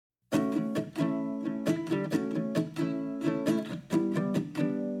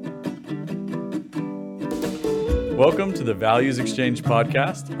Welcome to the Values Exchange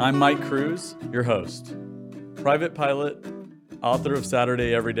Podcast. I'm Mike Cruz, your host, private pilot, author of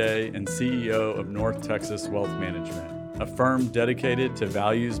Saturday Every Day, and CEO of North Texas Wealth Management, a firm dedicated to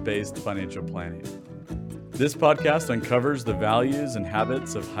values-based financial planning. This podcast uncovers the values and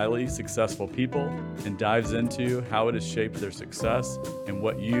habits of highly successful people and dives into how it has shaped their success and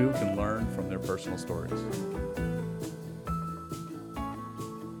what you can learn from their personal stories.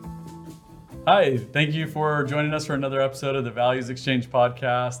 Hi, thank you for joining us for another episode of the Values Exchange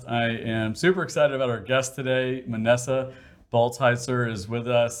Podcast. I am super excited about our guest today. Monessa Balzhiser is with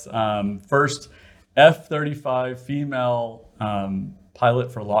us. First F-35 female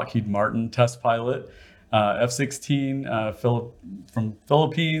pilot for Lockheed Martin, test pilot. F-16 from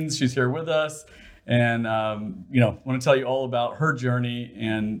Philippines. She's here with us. And, want to tell you all about her journey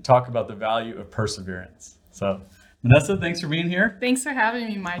and talk about the value of perseverance. So, Monessa, thanks for being here. Thanks for having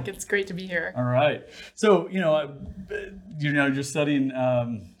me, Mike. It's great to be here. All right. So, you're setting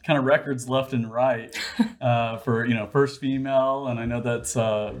kind of records left and right for, first female. And I know that's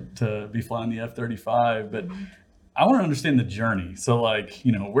to be flying the F-35, but I want to understand the journey. So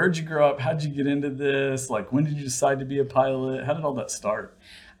where'd you grow up? How'd you get into this? When did you decide to be a pilot? How did all that start?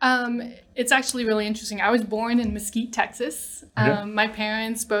 It's actually really interesting. I was born in Mesquite, Texas. Okay. My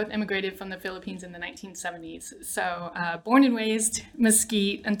parents both immigrated from the Philippines in the 1970s. So born and raised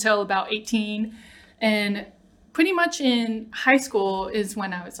Mesquite until about 18. And pretty much in high school is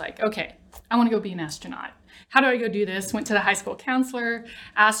when I was like, okay, I want to go be an astronaut. How do I go do this? Went to the high school counselor,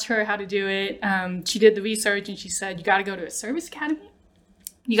 asked her how to do it. She did the research and she said, you got to go to a service academy.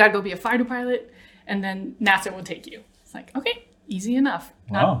 You got to go be a fighter pilot, and then NASA will take you. It's like, okay. Easy enough.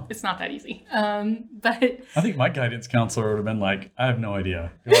 Wow. It's not that easy. But I think my guidance counselor would have been like, I have no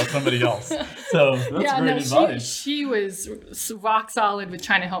idea. You'll have somebody else. So that's great advice. She was rock solid with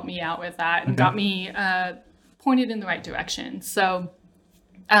trying to help me out with that and got me pointed in the right direction. So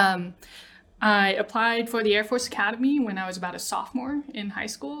I applied for the Air Force Academy when I was about a sophomore in high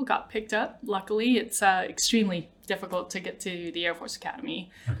school, got picked up. Luckily, it's extremely difficult to get to the Air Force Academy.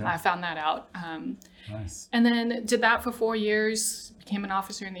 Okay. I found that out. Nice. And then did that for 4 years, became an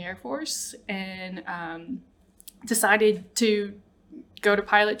officer in the Air Force, and decided to go to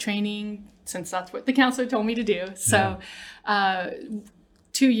pilot training since that's what the counselor told me to do. So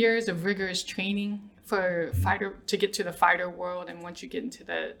 2 years of rigorous training for fighter to get to the fighter world. And once you get into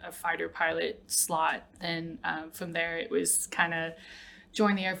a fighter pilot slot, then from there it was kind of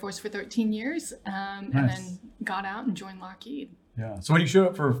joined the Air Force for 13 years and then got out and joined Lockheed. Yeah. So when you showed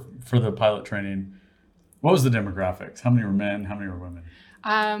up for the pilot training, what was the demographics? How many were men? How many were women?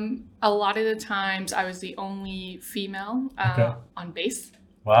 A lot of the times I was the only female on base.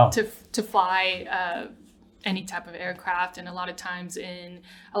 Wow. To fly any type of aircraft. And a lot of times in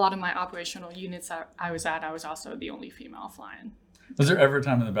a lot of my operational units that I was was also the only female flying. Was there ever a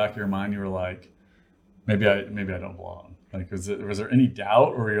time in the back of your mind you were like, maybe I don't belong? Was there any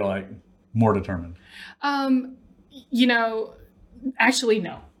doubt, or you're like more determined? Actually,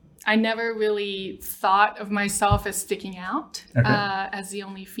 no. I never really thought of myself as sticking out as the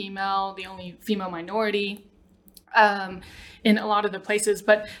only female minority in a lot of the places.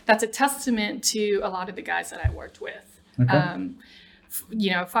 But that's a testament to a lot of the guys that I worked with. Okay.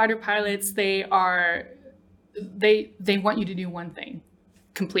 Fighter pilots, they want you to do one thing: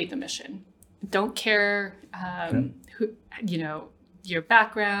 complete the mission. Don't care your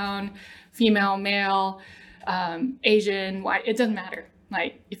background, female, male, Asian, white, it doesn't matter.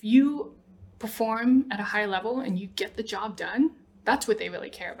 If you perform at a high level and you get the job done, that's what they really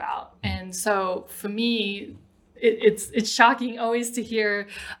care about. And so for me, it's shocking always to hear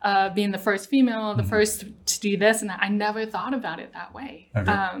being the first female, the first to do this, and I never thought about it that way.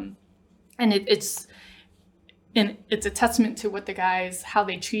 Okay. And it's a testament to what the guys, how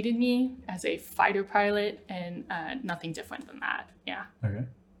they treated me as a fighter pilot, and nothing different than that. Yeah. Okay.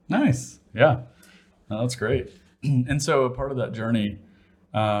 Nice. Yeah. No, that's great. And so a part of that journey,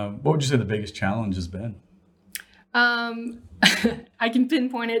 what would you say the biggest challenge has been? I can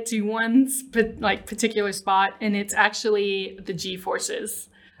pinpoint it to one particular spot, and it's actually the G forces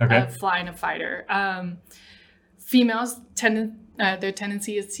of flying a fighter. Females their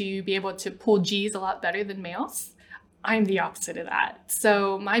tendency is to be able to pull G's a lot better than males. I'm the opposite of that.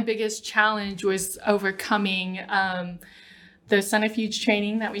 So my biggest challenge was overcoming the centrifuge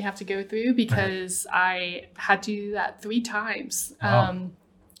training that we have to go through, because I had to do that 3 times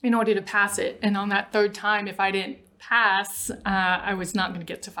in order to pass it. And on that 3rd time, if I didn't pass, I was not going to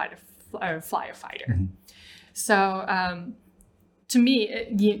get to fly a fighter. Mm-hmm. So to me,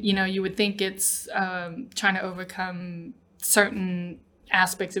 you would think it's trying to overcome certain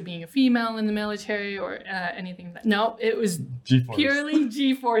aspects of being a female in the military or anything. No, it was G-force. purely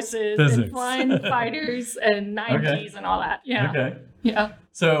G-forces Physics. and flying fighters and 9Gs and all that. Yeah. Okay. Yeah.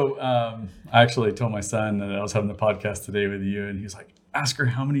 So I actually told my son that I was having the podcast today with you, and he was like, ask her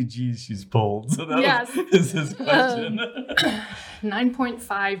how many G's she's pulled. So that was his question.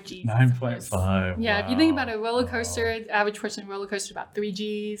 9.5 G's. 9.5. Yeah, wow. if you think about a roller coaster, average person roller coaster about 3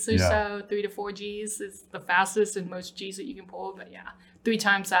 G's or so, 3 to 4 G's is the fastest and most G's that you can pull. But yeah, 3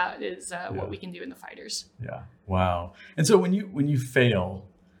 times that is what we can do in the fighters. Yeah. Wow. And so when you fail,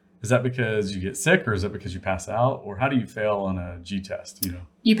 is that because you get sick, or is it because you pass out, or how do you fail on a G test?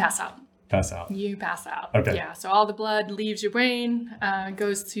 You pass out. Pass out. You pass out. Okay. Yeah. So all the blood leaves your brain,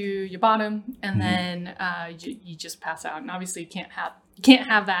 goes to your bottom, and then you just pass out. And obviously, you can't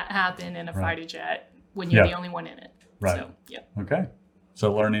have that happen in a fighter jet when you're the only one in it. Right. So, yeah. Okay.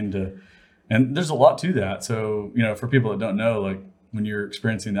 So learning to, and there's a lot to that. So for people that don't know, like when you're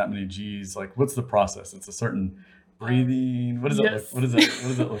experiencing that many G's, like what's the process? It's a certain breathing. What does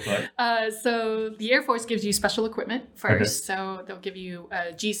it look like? So the Air Force gives you special equipment first. Okay. So they'll give you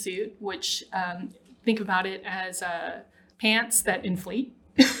a G suit, which think about it as pants that inflate.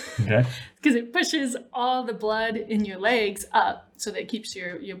 Okay. Because it pushes all the blood in your legs up, so that it keeps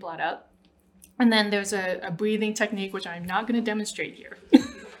your blood up. And then there's a breathing technique, which I'm not going to demonstrate here.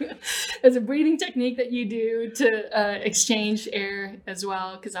 There's a breathing technique that you do to exchange air as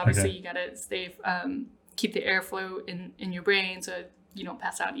well, because obviously you got to stay. Keep the airflow in your brain so you don't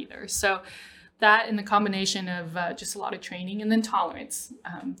pass out either. So that, in the combination of just a lot of training and then tolerance,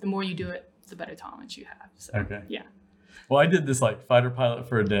 the more you do it, the better tolerance you have. So, okay. Yeah. Well, I did this like fighter pilot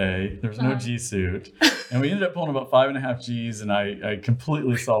for a day. There was no G suit, and we ended up pulling about 5.5 G's, and I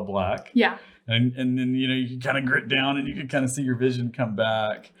completely saw black. Yeah. And then you can kind of grit down, and you can kind of see your vision come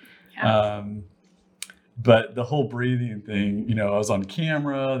back. Yeah. But the whole breathing thing, I was on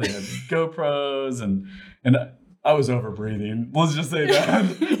camera, they had GoPros, and I was over breathing. Let's just say that.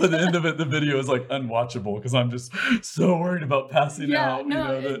 At the end of it, the video is like unwatchable because I'm just so worried about passing out.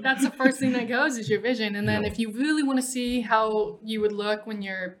 That's the first thing that goes is your vision. And then if you really want to see how you would look when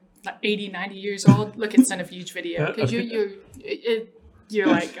you're 80, 90 years old, look at Centrifuge video, because you're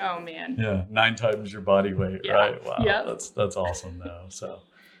like, oh man. Yeah, 9 times your body weight, right? Wow, yeah. That's awesome though. So,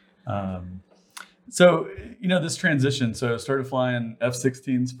 this transition, so I started flying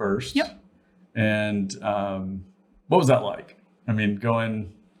F-16s first. Yep. And what was that like? I mean,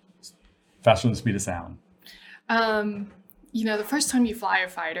 going faster than the speed of sound. The first time you fly a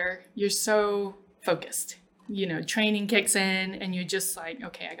fighter, you're so focused. Training kicks in and you're just like,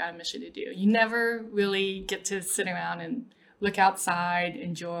 okay, I got a mission to do. You never really get to sit around and look outside,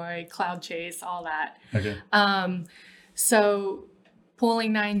 enjoy, cloud chase, all that. Okay. So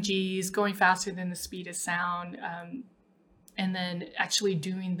pulling 9 Gs, going faster than the speed of sound, and then actually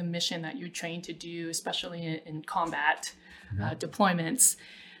doing the mission that you're trained to do, especially in combat deployments,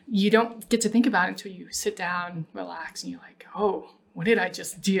 you don't get to think about it until you sit down, relax, and you're like, oh, what did I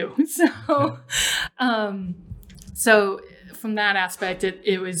just do? So from that aspect,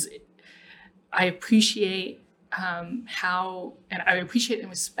 it was, I appreciate I appreciate and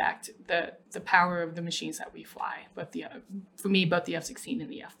respect the power of the machines that we fly. But for me, both the F-16 and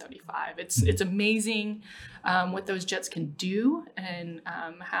the F-35, it's amazing what those jets can do and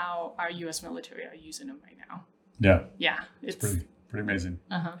how our U.S. military are using them right now. Yeah, it's pretty amazing.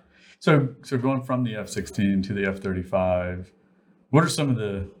 So going from the F-16 to the F-35, what are some of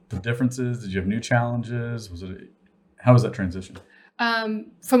the differences? Did you have new challenges? How was that transition?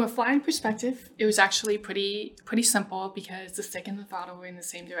 From a flying perspective, it was actually pretty simple because the stick and the throttle were in the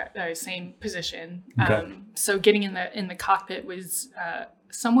same position. Okay. So getting in the cockpit was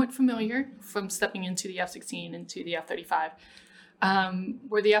somewhat familiar from stepping into the F-16 into the F-35.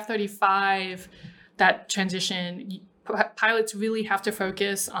 Where the F-35, that transition, pilots really have to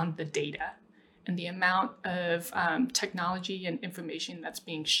focus on the data and the amount of technology and information that's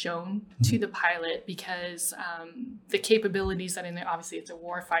being shown to the pilot, because the capabilities that are in there, obviously it's a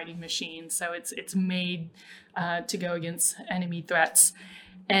war fighting machine, so it's made to go against enemy threats.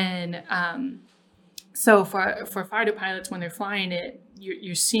 And so for fighter pilots, when they're flying it,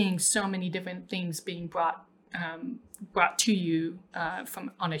 you're seeing so many different things being brought to you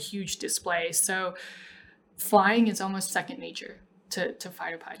from on a huge display. So flying is almost second nature to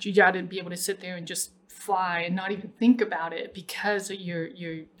fighter pilots. You got to be able to sit there and just fly and not even think about it, because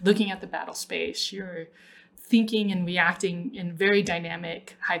you're looking at the battle space. You're thinking and reacting in very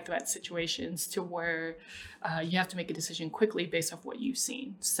dynamic, high threat situations to where you have to make a decision quickly based off what you've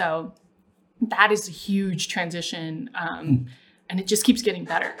seen. So that is a huge transition, and it just keeps getting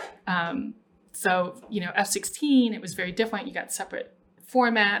better. So F-16, it was very different. You got separate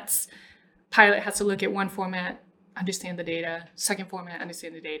formats. Pilot has to look at one format, understand the data, second format,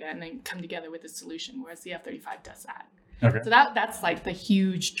 understand the data, and then come together with a solution, whereas the F-35 does that. Okay. So that's like the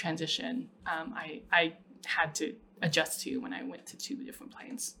huge transition I had to adjust to when I went to 2 different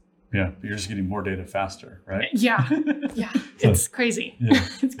planes. Yeah, you're just getting more data faster, right? Yeah, it's crazy. Yeah,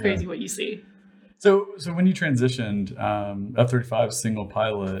 it's crazy what you see. So when you transitioned, F-35 single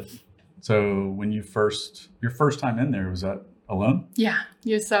pilot. So when your first time in there, was that alone? Yeah,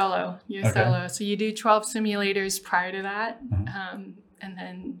 you're solo. Solo. So you do 12 simulators prior to that, and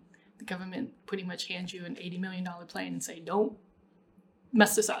then the government pretty much hands you an $80 million plane and say, "Don't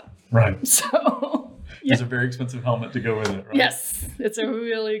mess this up." Right. So there's a very expensive helmet to go with it, right? Yes, it's a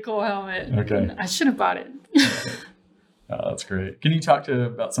really cool helmet. Okay. I should have bought it. Oh, that's great. Can you talk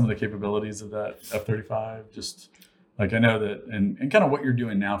about some of the capabilities of that F-35? Just like I know that, and kind of what you're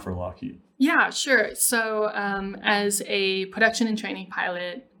doing now for Lockheed. Yeah, sure. So as a production and training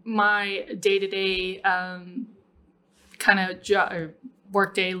pilot, my day-to-day kind of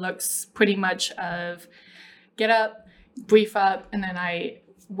workday looks pretty much of get up, brief up, and then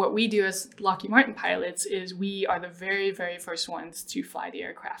what we do as Lockheed Martin pilots is we are the very, very first ones to fly the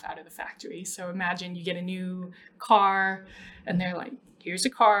aircraft out of the factory. So imagine you get a new car and they're like, here's a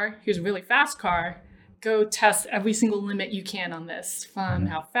car, here's a really fast car. Go test every single limit you can on this, from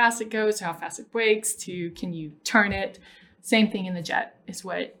how fast it goes to how fast it brakes to can you turn it. Same thing in the jet is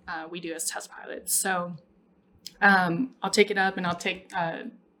what we do as test pilots. So I'll take it up and I'll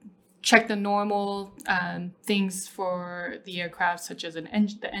check the normal things for the aircraft, such as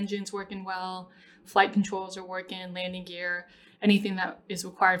the engine's working well, flight controls are working, landing gear, anything that is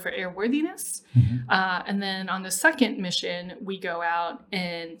required for airworthiness. And then on the second mission, we go out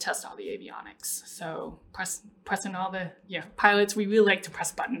and test all the avionics. So pressing all the pilots, we really like to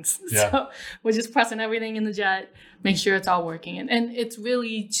press buttons. Yeah. So we're just pressing everything in the jet, make sure it's all working. And it's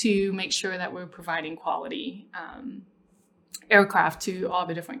really to make sure that we're providing quality aircraft to all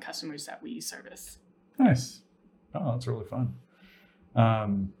the different customers that we service. Nice. Oh, that's really fun.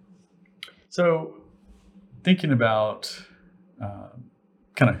 So thinking about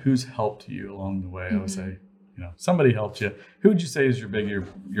kind of who's helped you along the way, I would say, somebody helped you. Who would you say is your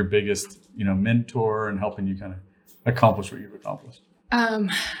biggest, mentor in helping you kind of accomplish what you've accomplished? I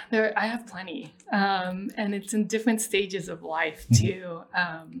have plenty, and it's in different stages of life too.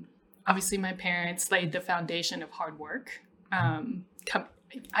 Obviously, my parents laid the foundation of hard work.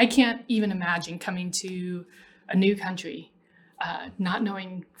 I can't even imagine coming to a new country, not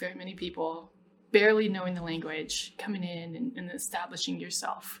knowing very many people, barely knowing the language, coming in and establishing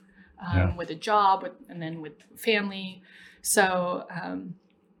yourself with a job and then with family. So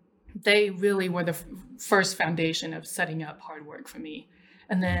they really were the first foundation of setting up hard work for me.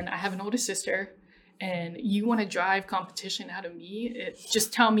 And then I have an older sister, and you want to drive competition out of me,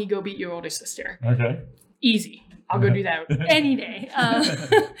 just tell me go beat your older sister. Okay. Easy. I'll go do that any day.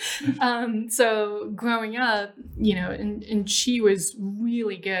 So growing up, and she was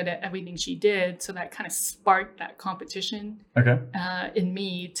really good at everything she did. So that kind of sparked that competition in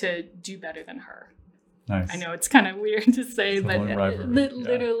me to do better than her. Nice. I know it's kind of weird to say, but it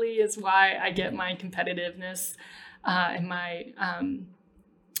literally is why I get my competitiveness and my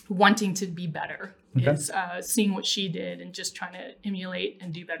wanting to be better is seeing what she did and just trying to emulate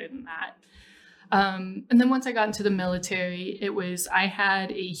and do better than that. And then once I got into the military, I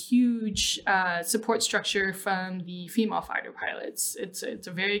had a huge support structure from the female fighter pilots. It's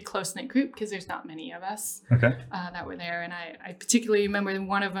a very close-knit group because there's not many of us that were there. And I particularly remember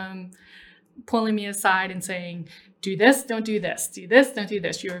one of them pulling me aside and saying, do this, don't do this, do this, don't do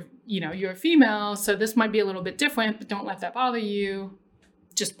this. You're a female, so this might be a little bit different, but don't let that bother you.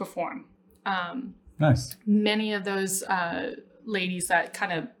 Just perform. Nice. Many of those ladies that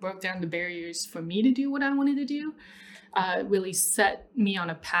kind of broke down the barriers for me to do what I wanted to do really set me on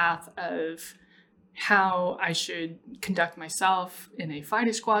a path of how I should conduct myself in a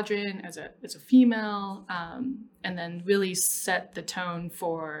fighter squadron as a female, and then really set the tone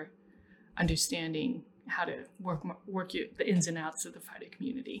for understanding how to work the ins and outs of the fighter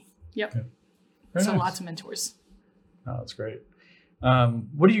community. Yep. Yeah. So nice. Lots of mentors. Oh, that's great.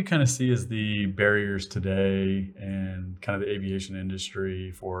 What do you kind of see as the barriers today and kind of the aviation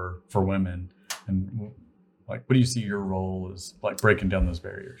industry for women? And like, what do you see your role as like breaking down those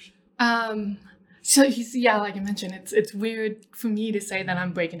barriers? So like I mentioned, it's weird for me to say that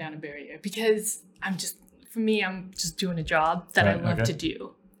I'm breaking down a barrier because I'm just doing a job that I love to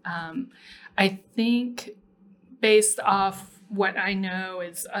do. I think based off what I know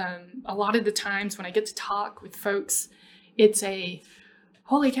is a lot of the times when I get to talk with folks, it's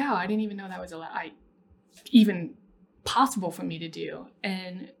holy cow, I didn't even know that was allowed. I even possible for me to do.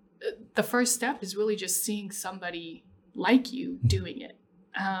 And the first step is really just seeing somebody like you doing it.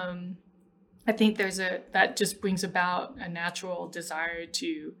 I think that just brings about a natural desire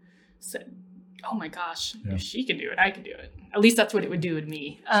to say, oh my gosh, if she can do it, I can do it. At least that's what it would do with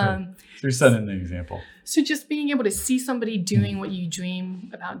me. Sure. So you're setting the example. So just being able to see somebody doing what you dream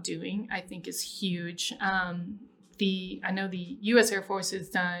about doing, I think is huge. I know the U.S. Air Force has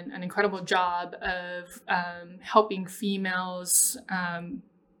done an incredible job of helping females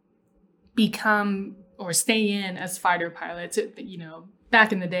become or stay in as fighter pilots.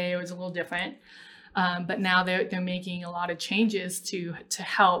 Back in the day, it was a little different. But now they're making a lot of changes to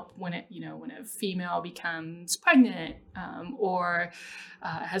help when a female becomes pregnant or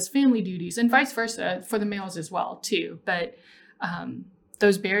has family duties, and vice versa for the males as well too. But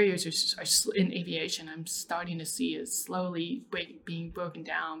those barriers are in aviation. I'm starting to see is slowly being broken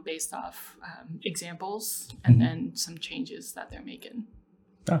down based off examples and then some changes that they're making.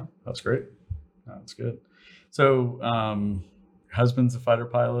 Oh, that's great. Oh, that's good. So, husband's a fighter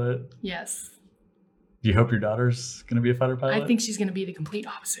pilot. Yes. Do you hope your daughter's going to be a fighter pilot? I think she's going to be the complete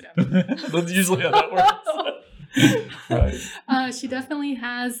opposite of it. That's usually how that works. Right. She definitely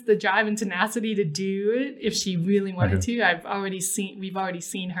has the drive and tenacity to do it if she really wanted to. We've already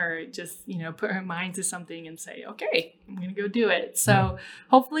seen her just, put her mind to something and say, okay, I'm going to go do it. So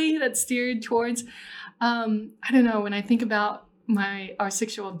hopefully that's steered towards, I don't know, when I think about our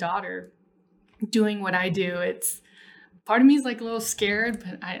 6-year-old daughter doing what I do, it's part of me is like a little scared,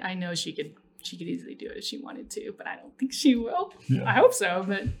 but I know she could easily do it if she wanted to, but I don't think she will. Yeah. I hope so,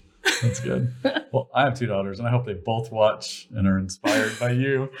 but that's good. Well, I have 2 daughters, and I hope they both watch and are inspired by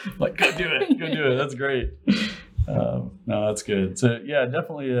you. Like, go do it. That's great. No, that's good. So yeah,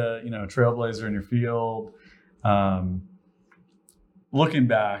 definitely a trailblazer in your field. Looking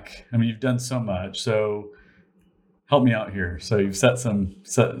back, I mean, you've done so much. So help me out here. So you've set some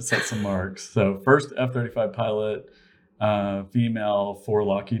marks. So first F-35 pilot, female for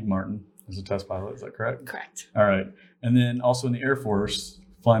Lockheed Martin as a test pilot. Is that correct? Correct. All right. And then also in the Air Force,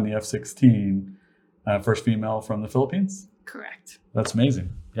 flying the F-16, first female from the Philippines? Correct. That's amazing.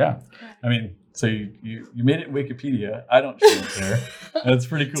 Yeah. Correct. I mean, so you made it in Wikipedia. I don't show it there. That's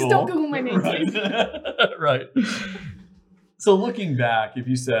pretty cool. Just don't Google my name, please. Right. So looking back, if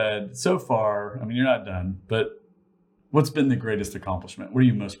you said, so far, I mean, you're not done, but what's been the greatest accomplishment? What are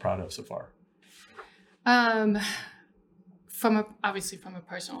you most proud of so far? Obviously from a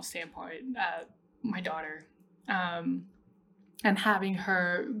personal standpoint, my daughter, and having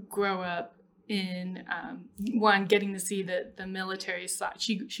her grow up in getting to see the military side.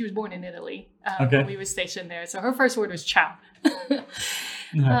 She was born in Italy when we were stationed there, so her first word was ciao.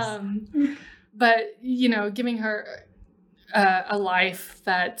 Nice. But giving her a life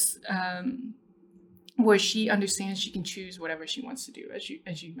that's where she understands she can choose whatever she wants to do,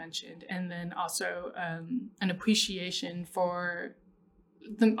 as you mentioned, and then also an appreciation for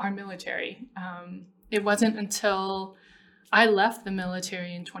our military. It wasn't until I left the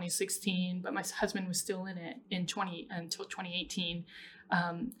military in 2016, but my husband was still in it until 2018,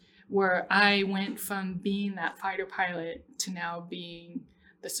 where I went from being that fighter pilot to now being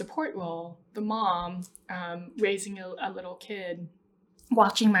the support role, the mom, raising a little kid,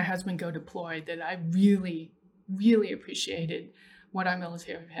 watching my husband go deploy, that I really, really appreciated what our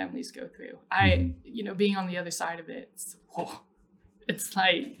military families go through. Being on the other side of it, it's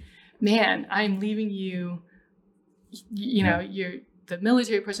like, man, I'm leaving you, the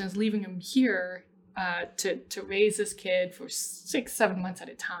military person is leaving him here to raise this kid for 6-7 months at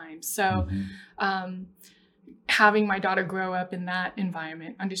a time. So having my daughter grow up in that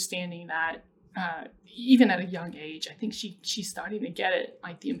environment, understanding that even at a young age, I think she's starting to get it,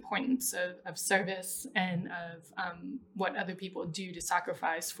 like the importance of service and of what other people do to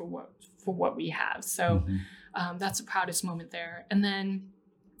sacrifice for what we have. So that's the proudest moment there. And then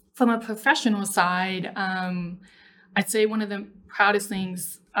from a professional side, I'd say one of the proudest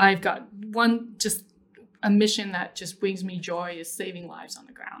things I've got, just a mission that just brings me joy, is saving lives on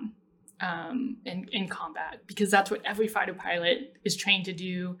the ground in combat, because that's what every fighter pilot is trained to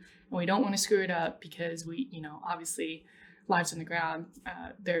do. And we don't want to screw it up, because we, obviously lives on the ground,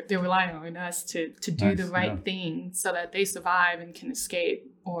 they're relying on us to do the right thing so that they survive and can escape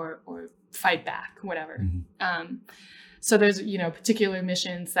or fight back, whatever. So there's, particular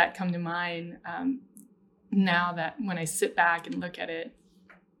missions that come to mind now that when I sit back and look at it,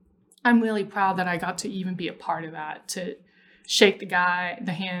 I'm really proud that I got to even be a part of that, to shake the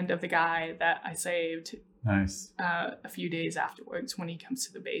hand of the guy that I saved. Nice. A few days afterwards when he comes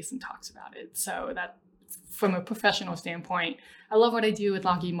to the base and talks about it. So that, from a professional standpoint, I love what I do with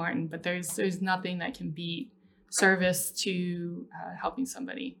Lockheed Martin, but there's nothing that can beat service to helping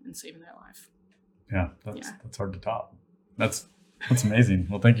somebody and saving their life. Yeah, that's hard to top. That's amazing.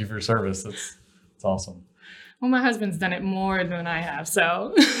 Well, thank you for your service. That's awesome. Well, my husband's done it more than I have,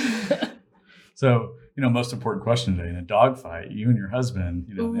 so. So, most important question today, in a dogfight, you and your husband,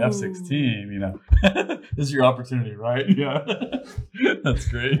 the F-16, this is your opportunity, right? Yeah. That's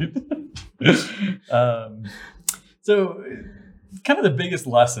great. So kind of the biggest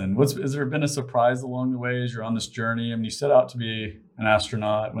lesson, has there been a surprise along the way as you're on this journey? I mean, you set out to be an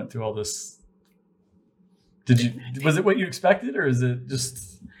astronaut, went through all this. Was it what you expected, or was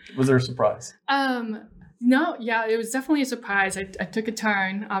there a surprise? No, yeah, it was definitely a surprise. I took a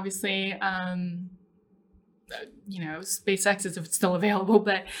turn, obviously. SpaceX is still available,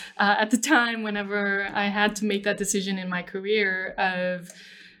 but at the time, whenever I had to make that decision in my career of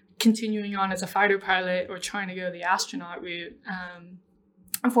continuing on as a fighter pilot or trying to go the astronaut route,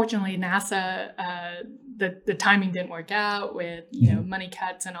 unfortunately, NASA, the timing didn't work out with money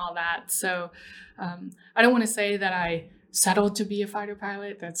cuts and all that. So I don't want to say that I settled to be a fighter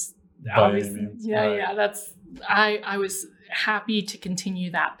pilot. That's obviously, I was happy to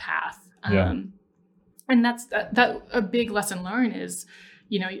continue that path. And that's that a big lesson learned is,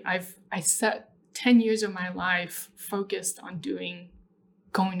 I set 10 years of my life focused on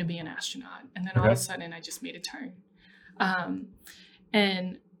going to be an astronaut. And then all of a sudden I just made a turn.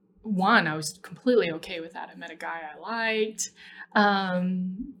 And I was completely okay with that. I met a guy I liked,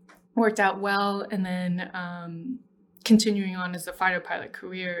 worked out well. And then continuing on as a fighter pilot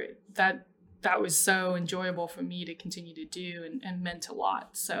career, that was so enjoyable for me to continue to do and meant a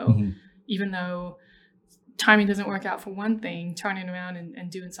lot. So even though timing doesn't work out for one thing, turning around and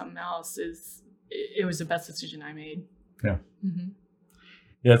doing something else it was the best decision I made. Yeah. Mm-hmm.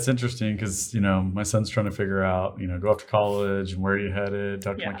 Yeah, it's interesting because, my son's trying to figure out, go off to college and where are you headed,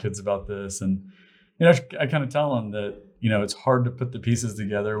 talk to my kids about this. And, I kind of tell them that, it's hard to put the pieces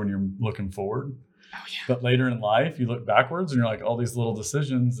together when you're looking forward. Oh, yeah. But later in life, you look backwards and you're like, all these little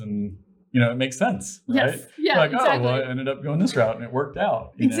decisions and, it makes sense, right? Yes. Yeah, like, exactly. I ended up going this route and it worked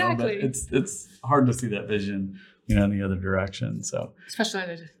out. Exactly. But it's hard to see that vision, in the other direction. So especially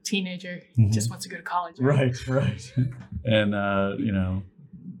as a teenager, just wants to go to college. Right. And,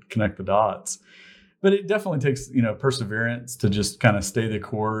 connect the dots. But it definitely takes, perseverance to just kind of stay the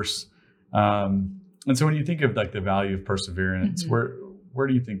course. And so when you think of like the value of perseverance, where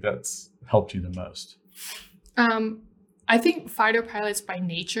do you think that's helped you the most? I think fighter pilots by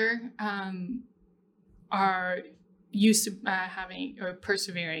nature are used to having or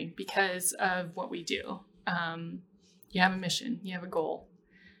persevering because of what we do. You have a mission, you have a goal,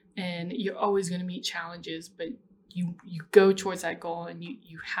 and you're always going to meet challenges, but you go towards that goal and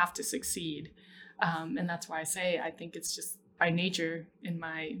you have to succeed. And that's why I think it's just by nature in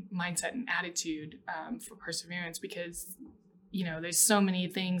my mindset and attitude for perseverance, because, there's so many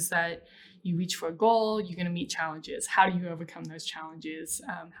things that you reach for a goal, you're going to meet challenges. How do you overcome those challenges?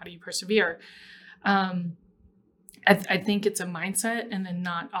 How do you persevere? I think it's a mindset, and then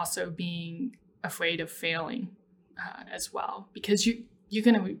not also being afraid of failing as well, because you're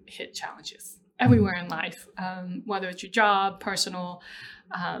going to hit challenges everywhere in life, whether it's your job, personal,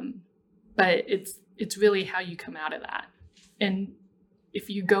 but it's really how you come out of that. And if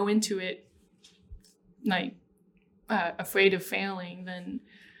you go into it like afraid of failing, then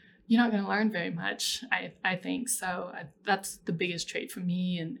you're not going to learn very much, I think. So that's the biggest trait for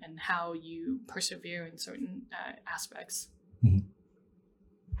me, and how you persevere in certain aspects. Mm-hmm.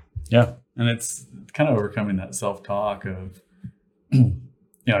 Yeah. And it's kind of overcoming that self-talk of,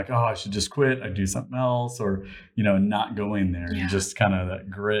 like, oh, I should just quit. I'd do something else, or, not going there. And just kind of that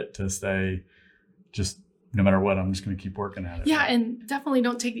grit to stay, just no matter what, I'm just going to keep working at it. Yeah. Right? And definitely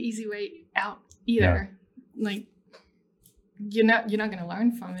don't take the easy way out either. Yeah. Like, you're not going to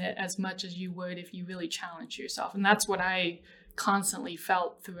learn from it as much as you would if you really challenge yourself. And that's what I constantly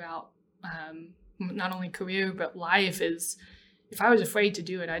felt throughout not only career, but life is, if I was afraid to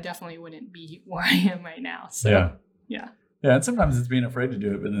do it, I definitely wouldn't be where I am right now. So, yeah. And sometimes it's being afraid to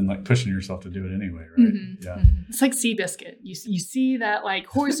do it, but then like pushing yourself to do it anyway, right? Mm-hmm. Yeah. Mm-hmm. It's like Seabiscuit. You see that like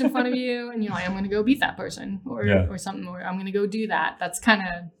horse in front of you, and you're like, I'm going to go beat that person, or something, or I'm going to go do that. That's kind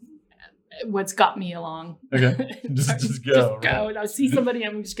of what's got me along. Okay, just go. Just go. I see somebody,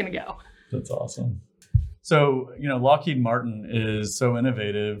 I'm just going to go. That's awesome. So, Lockheed Martin is so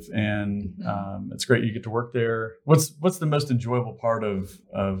innovative, and it's great you get to work there. What's the most enjoyable part of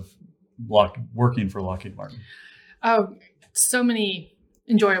working for Lockheed Martin? Oh, so many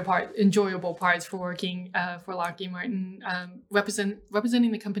enjoyable parts for working for Lockheed Martin.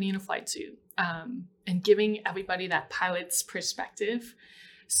 Representing the company in a flight suit, and giving everybody that pilot's perspective.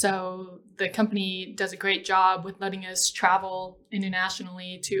 So the company does a great job with letting us travel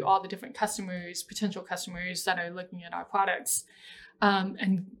internationally to all the different customers, potential customers that are looking at our products,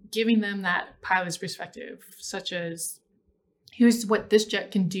 and giving them that pilot's perspective, such as, here's what this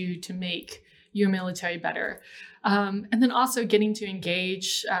jet can do to make your military better. And then also getting to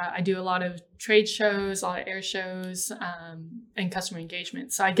engage. I do a lot of trade shows, a lot of air shows, and customer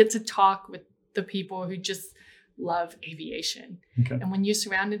engagement. So I get to talk with the people who just love aviation. Okay. And when you're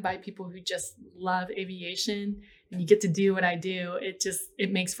surrounded by people who just love aviation and you get to do what I do,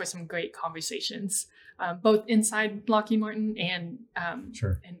 it makes for some great conversations, both inside Lockheed Martin and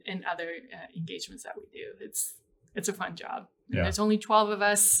and other engagements that we do. It's a fun job. Yeah. There's only 12 of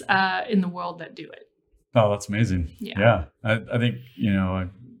us in the world that do it. Oh, that's amazing. Yeah. I think,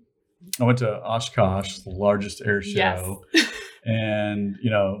 I went to Oshkosh, the largest air show. Yes. And,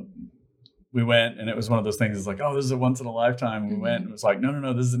 we went, and it was one of those things. It's like, oh, this is a once in a lifetime. We went, and it was like,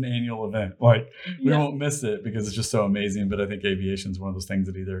 no, this is an annual event. Like, we won't miss it because it's just so amazing. But I think aviation is one of those things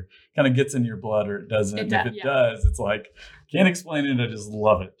that either kind of gets in your blood or it doesn't. If it does, it's like, can't explain it. I just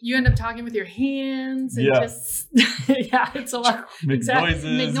love it. You end up talking with your hands and just, it's a lot. Make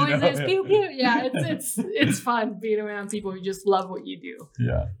noises. Pew, pew. Yeah, it's fun being around people who just love what you do.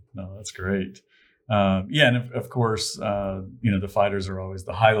 Yeah, no, that's great. And of course, the fighters are always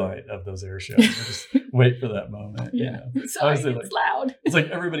the highlight of those air shows. Just wait for that moment. Yeah, sorry, it's loud. It's like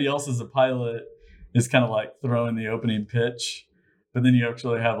everybody else as a pilot is kind of like throwing the opening pitch, but then you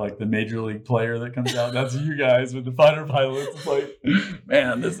actually have like the major league player that comes out. That's you guys with the fighter pilots. It's like,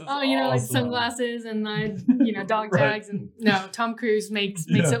 man, this is awesome. Like sunglasses and dog tags and Tom Cruise makes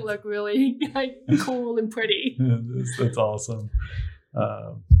it look really like cool and pretty. That's awesome.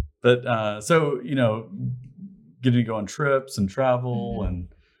 But getting to go on trips and travel and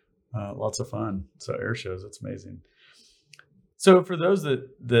lots of fun. So air shows, it's amazing. So for those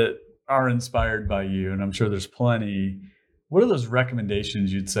that are inspired by you, and I'm sure there's plenty, what are those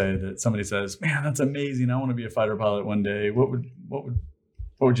recommendations you'd say that somebody says, man, that's amazing, I want to be a fighter pilot one day? What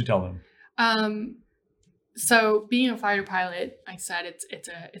would you tell them? So being a fighter pilot, like I said,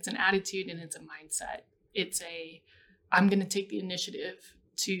 it's an attitude and it's a mindset. I'm going to take the initiative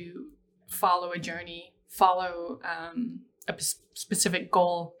to follow a journey, follow a specific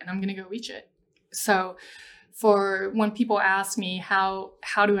goal, and I'm going to go reach it. So for when people ask me, how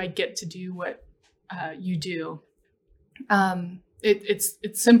do I get to do what you do? It's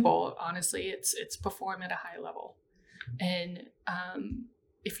simple, honestly. It's perform at a high level. And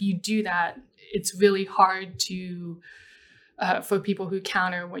if you do that, it's really hard to for people who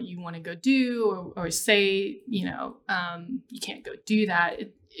counter what you want to go do or say, you can't go do that.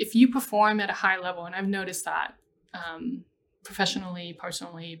 If you perform at a high level, and I've noticed that professionally,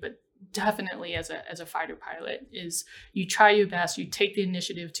 personally, but definitely as a fighter pilot, is you try your best, you take the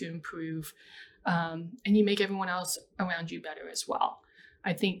initiative to improve, and you make everyone else around you better as well.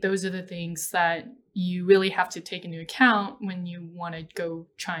 I think those are the things that you really have to take into account when you want to go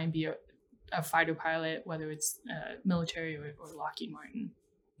try and be a fighter pilot, whether it's military or Lockheed Martin.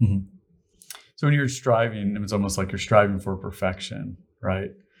 Mm-hmm. So when you're striving, it's almost like you're striving for perfection,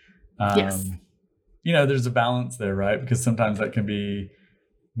 right? Yes. There's a balance there, right? Because sometimes that can be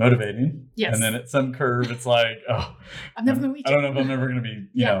motivating. Yes. And then at some curve, it's like, I'm never going to reach I don't know if I'm ever going to be,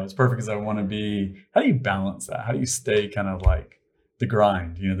 as perfect as I want to be. How do you balance that? How do you stay kind of like the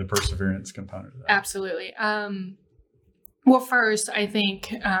grind, the perseverance component of that? Absolutely. Well, first, I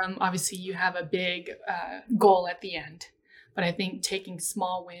think obviously you have a big goal at the end, but I think taking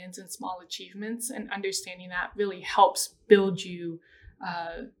small wins and small achievements and understanding that really helps build you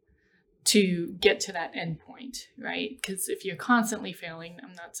to get to that end point, right? Because if you're constantly failing,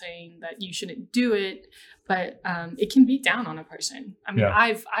 I'm not saying that you shouldn't do it, but it can beat down on a person. I mean,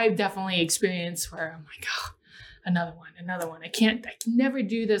 I've definitely experienced where I'm like, another one. I can never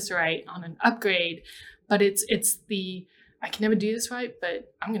do this right on an upgrade, but I can never do this right,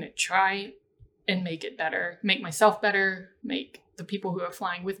 but I'm going to try and make it better, make myself better, make the people who are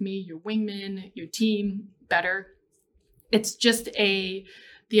flying with me, your wingmen, your team better. It's just the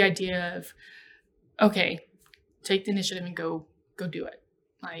idea of, okay, take the initiative and go do it.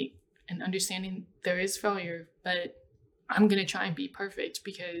 And understanding there is failure, but I'm going to try and be perfect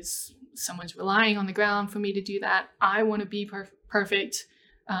because someone's relying on the ground for me to do that. I want to be perfect,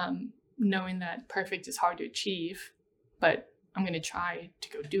 knowing that perfect is hard to achieve, but I'm going to try to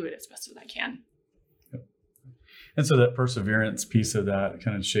go do it as best as I can. Yep. And so that perseverance piece of that,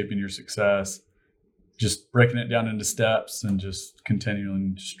 kind of shaping your success, just breaking it down into steps and just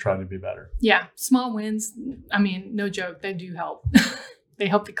continuing to just try to be better. Yeah. Small wins. I mean, no joke. They do help. They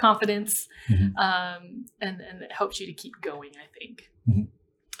help the confidence, and it helps you to keep going, I think. Mm-hmm.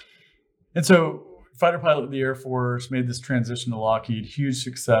 And so fighter pilot of the Air Force, made this transition to Lockheed, huge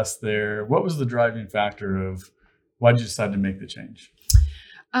success there. What was the driving factor of why did you decide to make the change?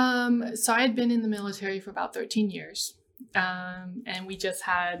 So I had been in the military for about 13 years. And we just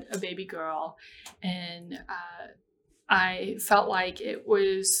had a baby girl. And I felt like it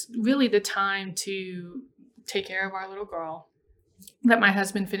was really the time to take care of our little girl, let my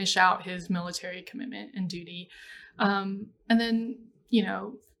husband finish out his military commitment and duty, and then,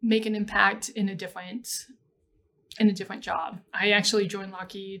 make an impact in a different job. I actually joined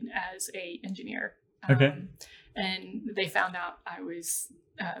Lockheed as a engineer. Okay. And they found out I was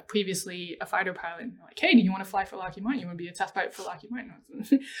previously a fighter pilot. And they're like, hey, do you want to fly for Lockheed Martin? You want to be a test pilot for Lockheed Martin?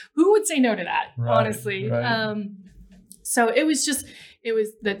 Who would say no to that, honestly? Right. So it was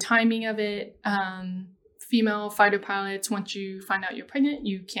the timing of it. Female fighter pilots, once you find out you're pregnant,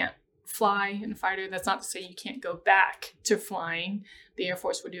 you can't fly in a fighter. That's not to say you can't go back to flying. The Air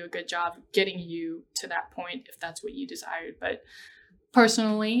Force would do a good job of getting you to that point if that's what you desired. But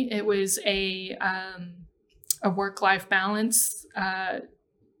personally, it was a work-life balance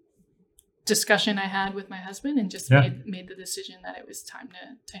discussion I had with my husband, and just made the decision that it was time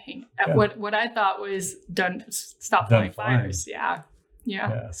to hang at what I thought was done. Stop flying fighters. Yeah.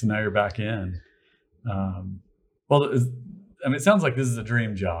 So now you're back in. It sounds like this is a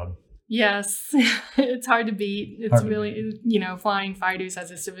dream job. Yes, it's hard to beat. It's really, flying fighters as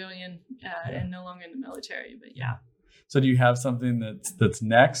a civilian and no longer in the military. But yeah. So do you have something that's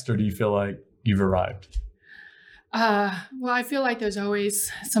next, or do you feel like you've arrived? Well, I feel like there's always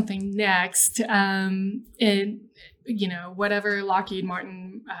something next. And, whatever Lockheed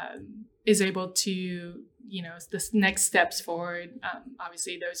Martin is able to, the next steps forward,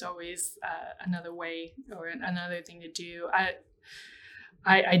 obviously there's always another way or another thing to do.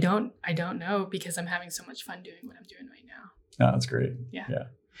 I don't know, because I'm having so much fun doing what I'm doing right now. Oh, that's great. Yeah.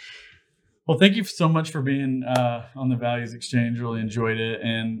 Well, thank you so much for being on the Values Exchange. Really enjoyed it.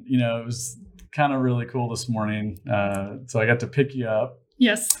 And, it was kind of really cool this morning. So I got to pick you up.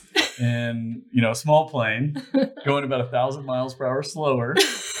 Yes. In, a small plane going about 1,000 miles per hour slower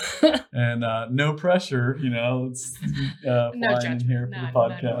and no pressure, it's flying in here for the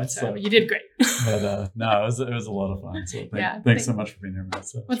podcast. So. You did great. But no, it was a lot of fun. So thanks so much for being here,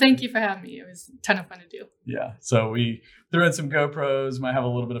 Monessa. Well, thank you for having me. It was a ton of fun to do. Yeah. So we threw in some GoPros, might have a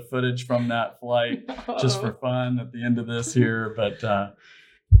little bit of footage from that flight just for fun at the end of this here. But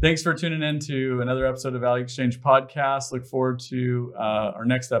thanks for tuning in to another episode of Value Exchange Podcast. Look forward to our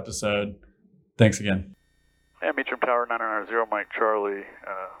next episode. Thanks again. Yeah, Meacham Tower 990, Mike Charlie,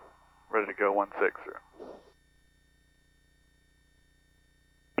 ready to go 16.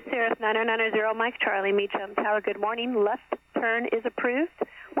 Cirrus 990, Mike Charlie, Meacham Tower, good morning. Left turn is approved.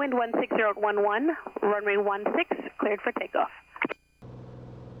 Wind 16011, runway 16, cleared for takeoff.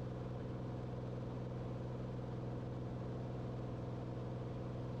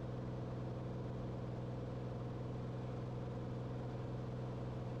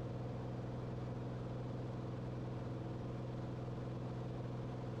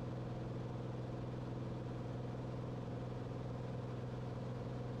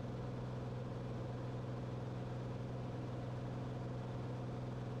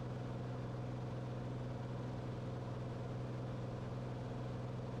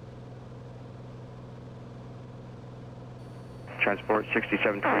 Transport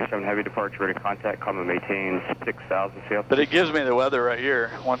 6727 heavy departure, ready to contact, common maintain 6,000 CL. But it gives me the weather right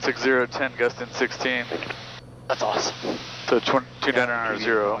here, 16010, gusting 16. That's awesome. So 2990.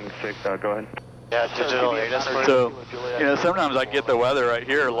 Go ahead. Yeah, digital ADAS. So, sometimes I get the weather right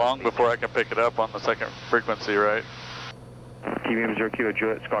here long before I can pick it up on the second frequency, right? TBM 0 Kilo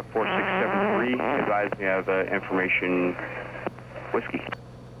Juliet, Squawk 4673, advise me of information whiskey.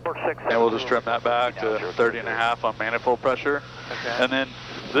 And we'll just trim that back to 30.5 on manifold pressure. Okay. And then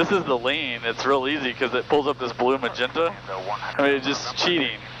this is the lean. It's real easy because it pulls up this blue magenta. I mean, it's just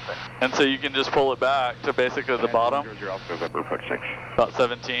cheating. And so you can just pull it back to basically the bottom, about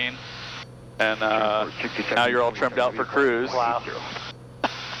 17. And now you're all trimmed out for cruise. Wow.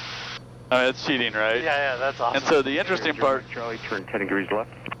 I mean, it's cheating, right? Yeah, that's awesome. And so the interesting part... Charlie, turn 10 degrees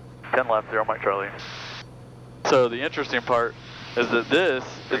left. 10 left, 0 Mike Charlie. So the interesting part is that this,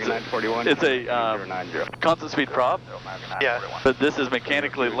 it's a constant speed prop, Yeah. but this is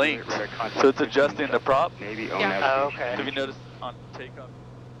mechanically linked, so it's adjusting the prop. Navy Yeah. Oh, okay. Have you noticed on takeoff?